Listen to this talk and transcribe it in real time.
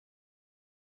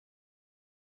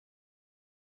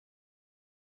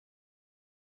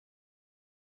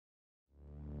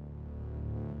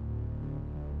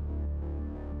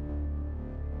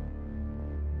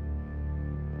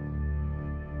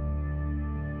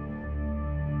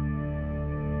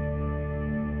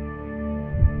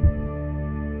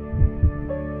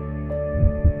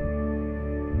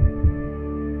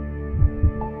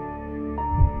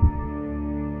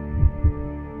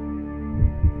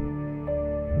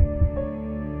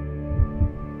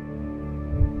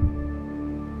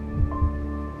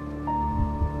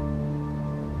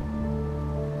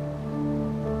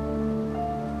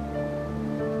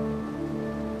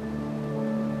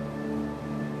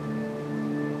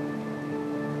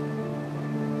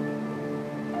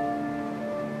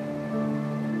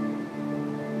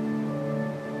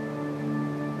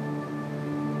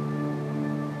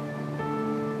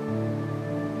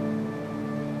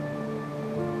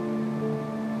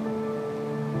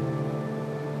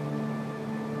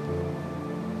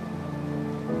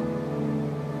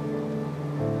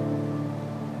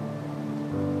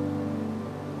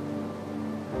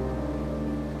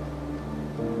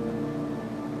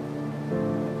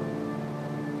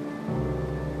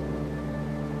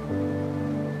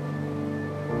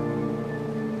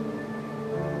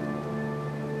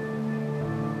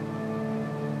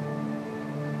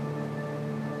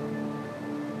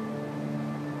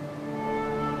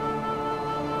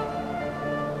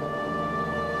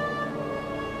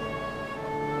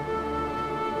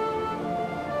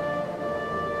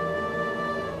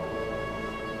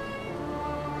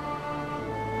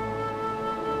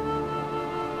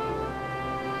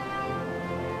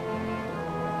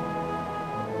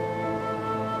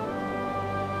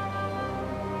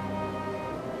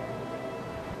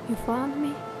You found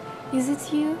me? Is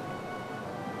it you?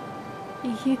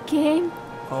 You came?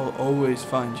 I'll always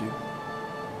find you.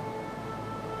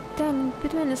 Damn, in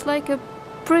between it's like a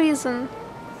prison.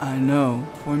 I know,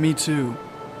 for me too.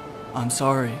 I'm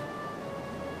sorry.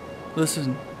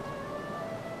 Listen,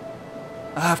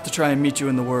 I have to try and meet you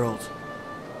in the world.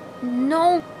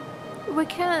 No, we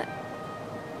can't.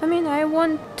 I mean, I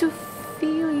want to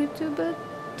feel you too, but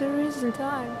there isn't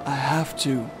time. I have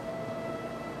to.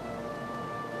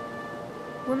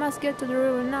 We must get to the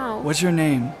river now. What's your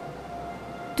name?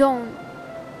 Don't.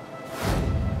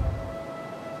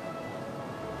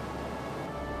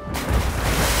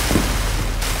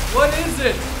 What is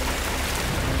it?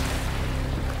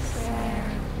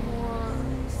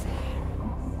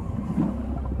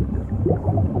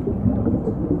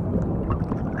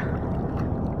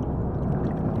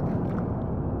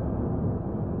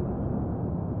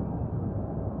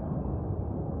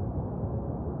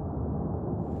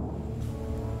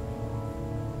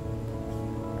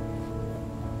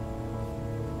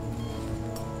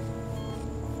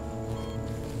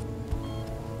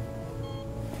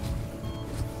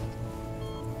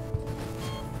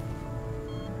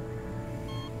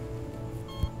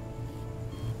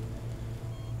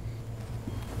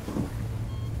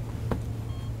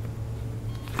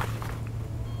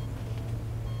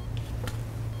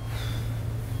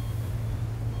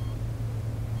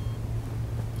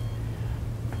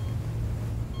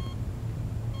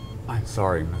 I'm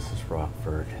sorry, Mrs.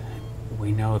 Rockford.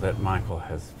 We know that Michael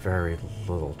has very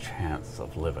little chance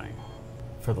of living.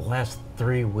 For the last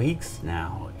 3 weeks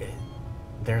now,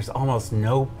 there's almost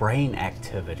no brain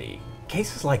activity.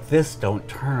 Cases like this don't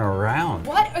turn around.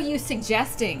 What are you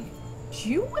suggesting? Do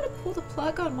you want to pull the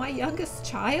plug on my youngest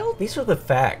child? These are the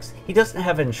facts. He doesn't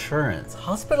have insurance.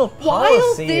 Hospital While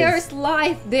policies. there's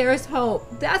life, there's hope.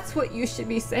 That's what you should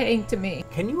be saying to me.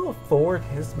 Can you afford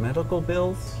his medical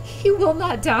bills? He will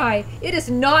not die. It is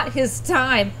not his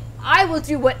time. I will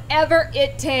do whatever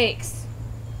it takes.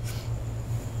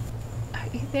 Are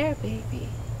you there, baby?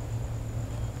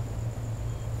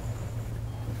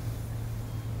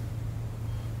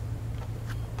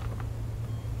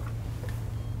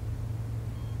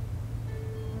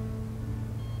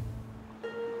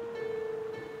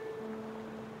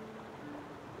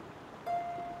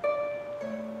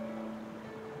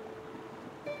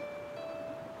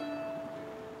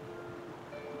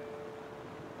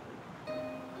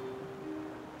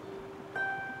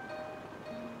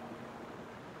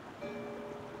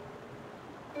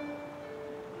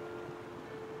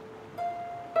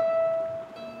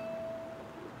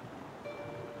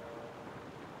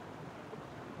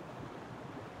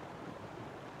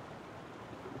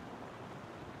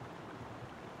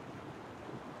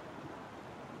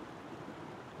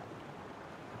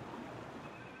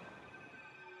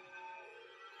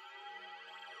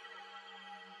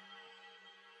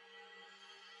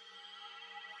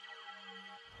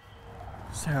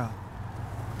 Sarah,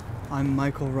 I'm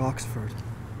Michael Roxford.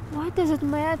 Why does it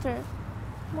matter?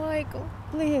 Michael,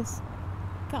 please,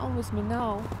 come with me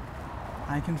now.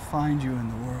 I can find you in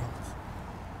the world.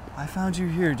 I found you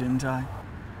here, didn't I?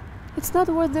 It's not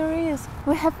what there is.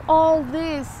 We have all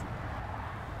this.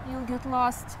 You'll get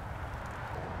lost.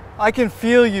 I can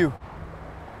feel you.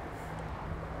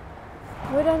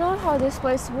 We don't know how this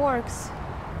place works.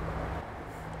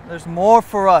 There's more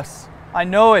for us. I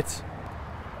know it.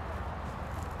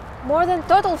 More than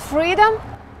total freedom?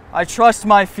 I trust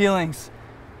my feelings,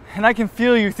 and I can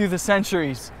feel you through the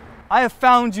centuries. I have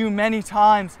found you many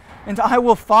times, and I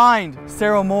will find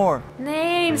Sarah Moore.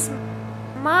 Names,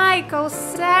 Michael,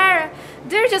 Sarah,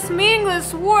 they're just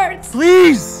meaningless words.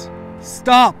 Please,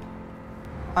 stop.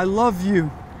 I love you.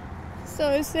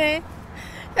 So you say,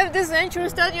 if the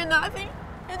centuries taught you nothing,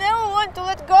 you never want to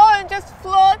let go and just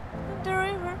float in the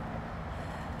river.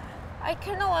 I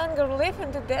can no longer live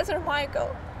in the desert,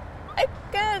 Michael. I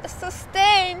can't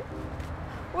sustain.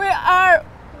 We are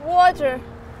water,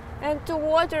 and to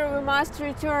water we must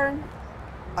return.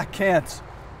 I can't.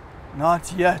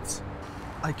 Not yet.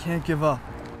 I can't give up.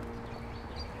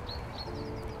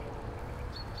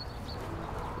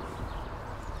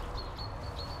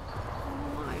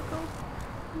 Oh, Michael,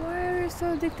 why are you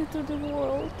so addicted to the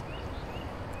world?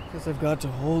 Because I've got to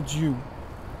hold you.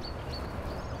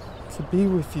 To be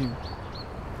with you.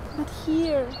 But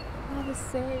here, all the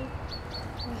same,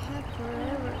 we have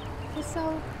forever. It's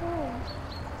our home.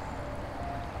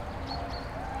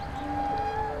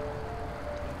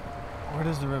 Where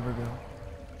does the river go?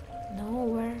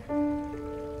 Nowhere.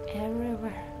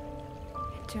 Everywhere.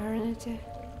 Eternity.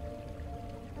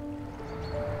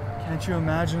 Can't you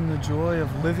imagine the joy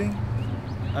of living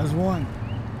as one?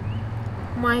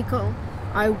 Michael,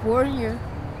 I warn you,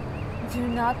 do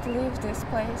not leave this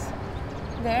place.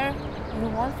 There, you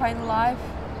won't find life,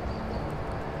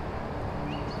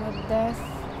 but death.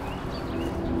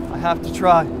 I have to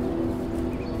try.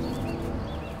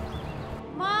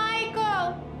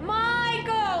 Michael!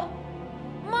 Michael!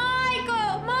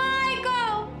 Michael! Michael!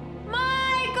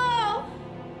 Michael!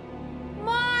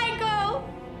 Michael!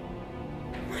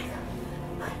 Michael!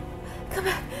 Come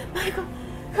back! Michael!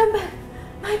 Come back!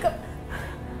 Michael!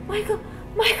 Michael!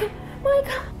 Michael!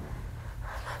 Michael!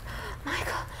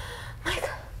 Michael!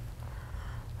 Michael!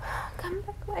 Come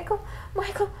back, Michael!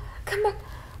 Michael! Come back!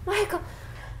 Michael!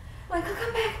 Michael,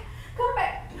 come back! Come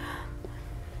back!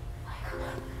 Michael!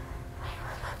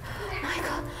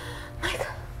 Michael!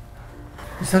 Michael!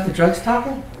 Is that the drugs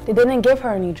talking? They didn't give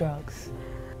her any drugs.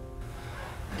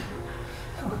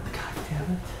 Oh, God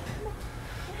damn it.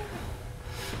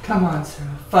 Come on,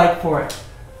 Sarah. Fight for it.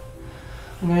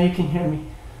 I know you can hear me.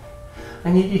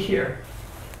 I need you here.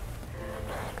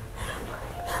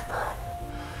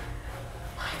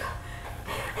 Michael!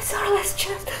 It's our last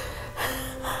chance.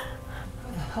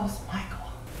 Where the hell's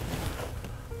Michael?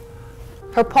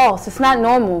 Her pulse, it's not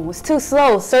normal. It's too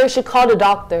slow. Sir should call the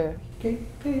doctor.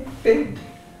 Babe.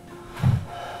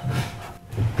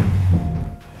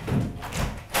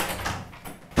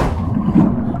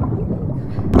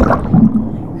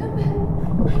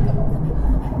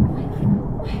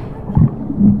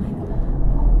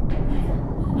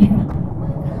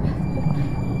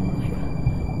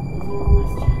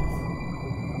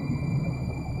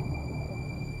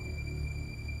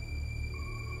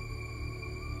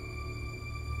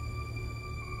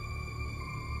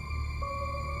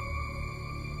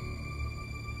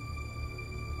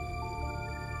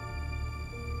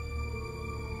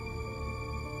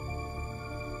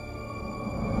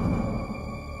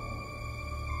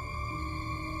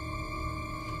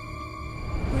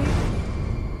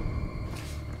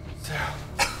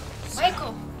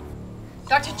 Michael!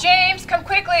 Dr. James, come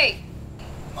quickly!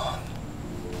 Mom,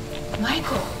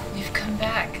 Michael, we've come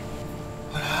back.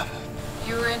 what happened?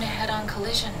 You were in a head-on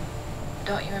collision.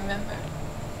 Don't you remember?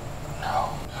 No.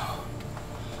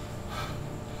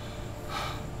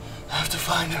 I have to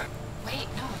find her. Wait,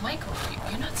 no, Michael,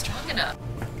 you're not strong enough.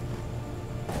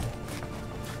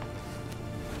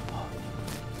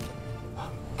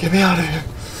 Get me out of here.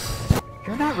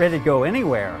 You're not ready to go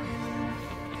anywhere.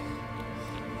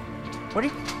 What do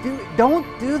you do? Don't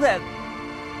do that.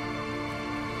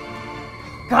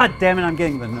 God damn it, I'm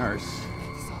getting the nurse.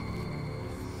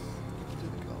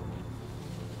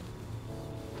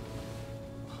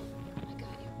 I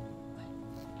got you.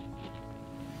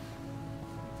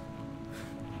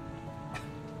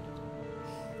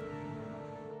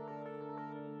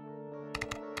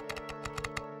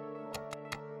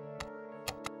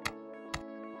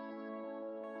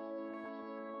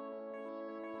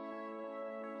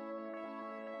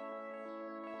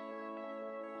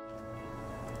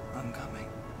 I'm coming,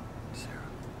 Sarah.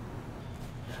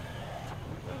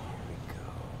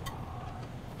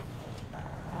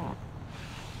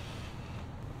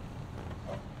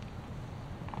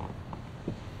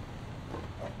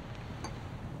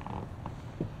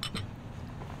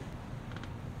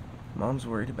 Mom's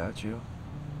worried about you.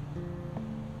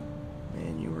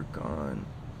 Man, you were gone.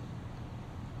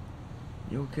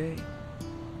 You okay?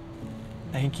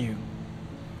 Thank you.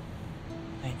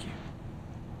 Thank you.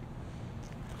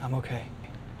 I'm okay.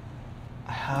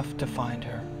 I have to find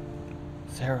her.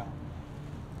 Sarah.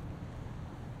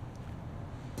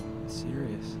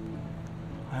 Serious?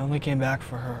 I only came back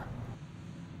for her.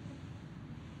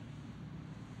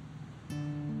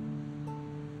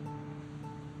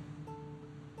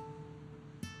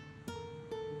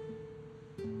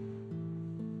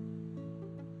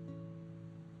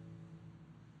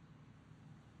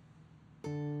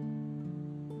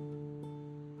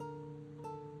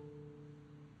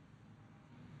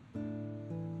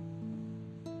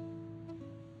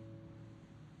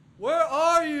 Where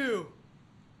are you?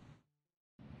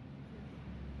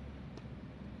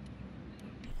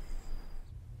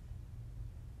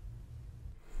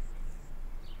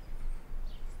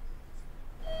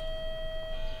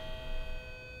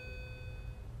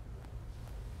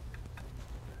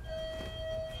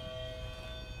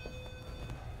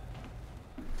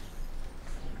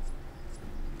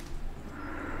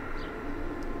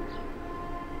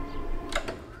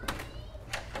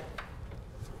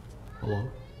 Hello?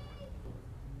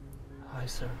 Hi,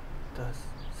 sir. Does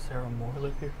Sarah Moore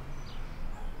live here?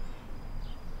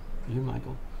 You,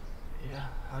 Michael? Yeah.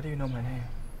 How do you know my name?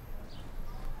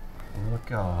 Look,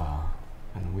 in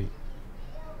a week.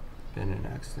 Been in an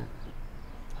accident.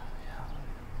 Yeah.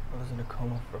 I was in a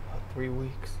coma for about 3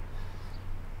 weeks.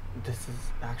 This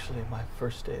is actually my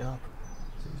first day up.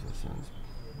 Jesus,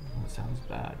 that sounds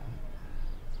bad.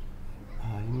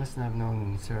 You mustn't have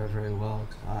known Sarah very well,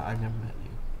 'cause I've never met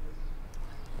you.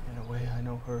 In a way, I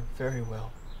know her very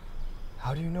well.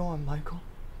 How do you know I'm Michael?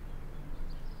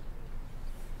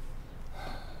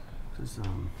 Because,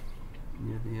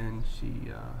 near the end,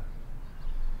 she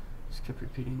just kept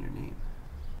repeating your name.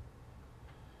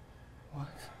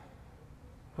 What?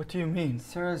 What do you mean?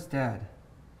 Sarah's dead.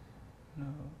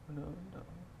 No,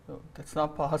 that's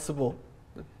not possible.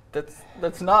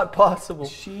 That's not possible.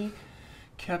 She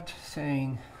kept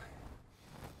saying,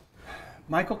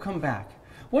 Michael, come back.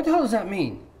 What the hell does that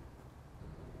mean?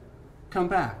 Come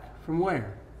back? From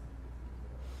where?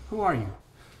 Who are you?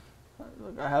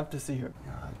 Look, I have to see her.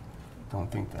 I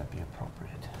don't think that'd be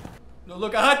appropriate. No,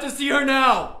 look, I have to see her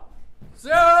now!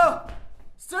 Sarah!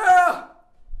 Sarah!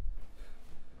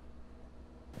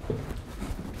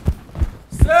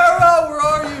 Sarah, where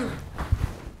are you?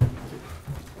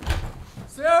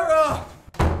 Sarah!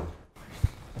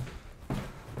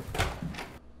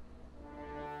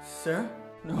 Sarah?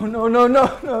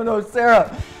 No,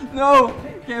 Sarah! No,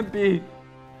 it can't be.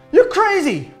 You're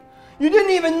crazy! You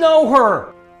didn't even know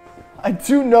her! I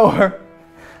do know her.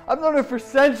 I've known her for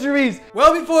centuries.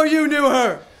 Well before you knew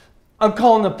her. I'm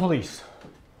calling the police.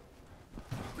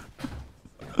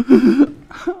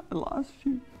 I lost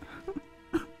you.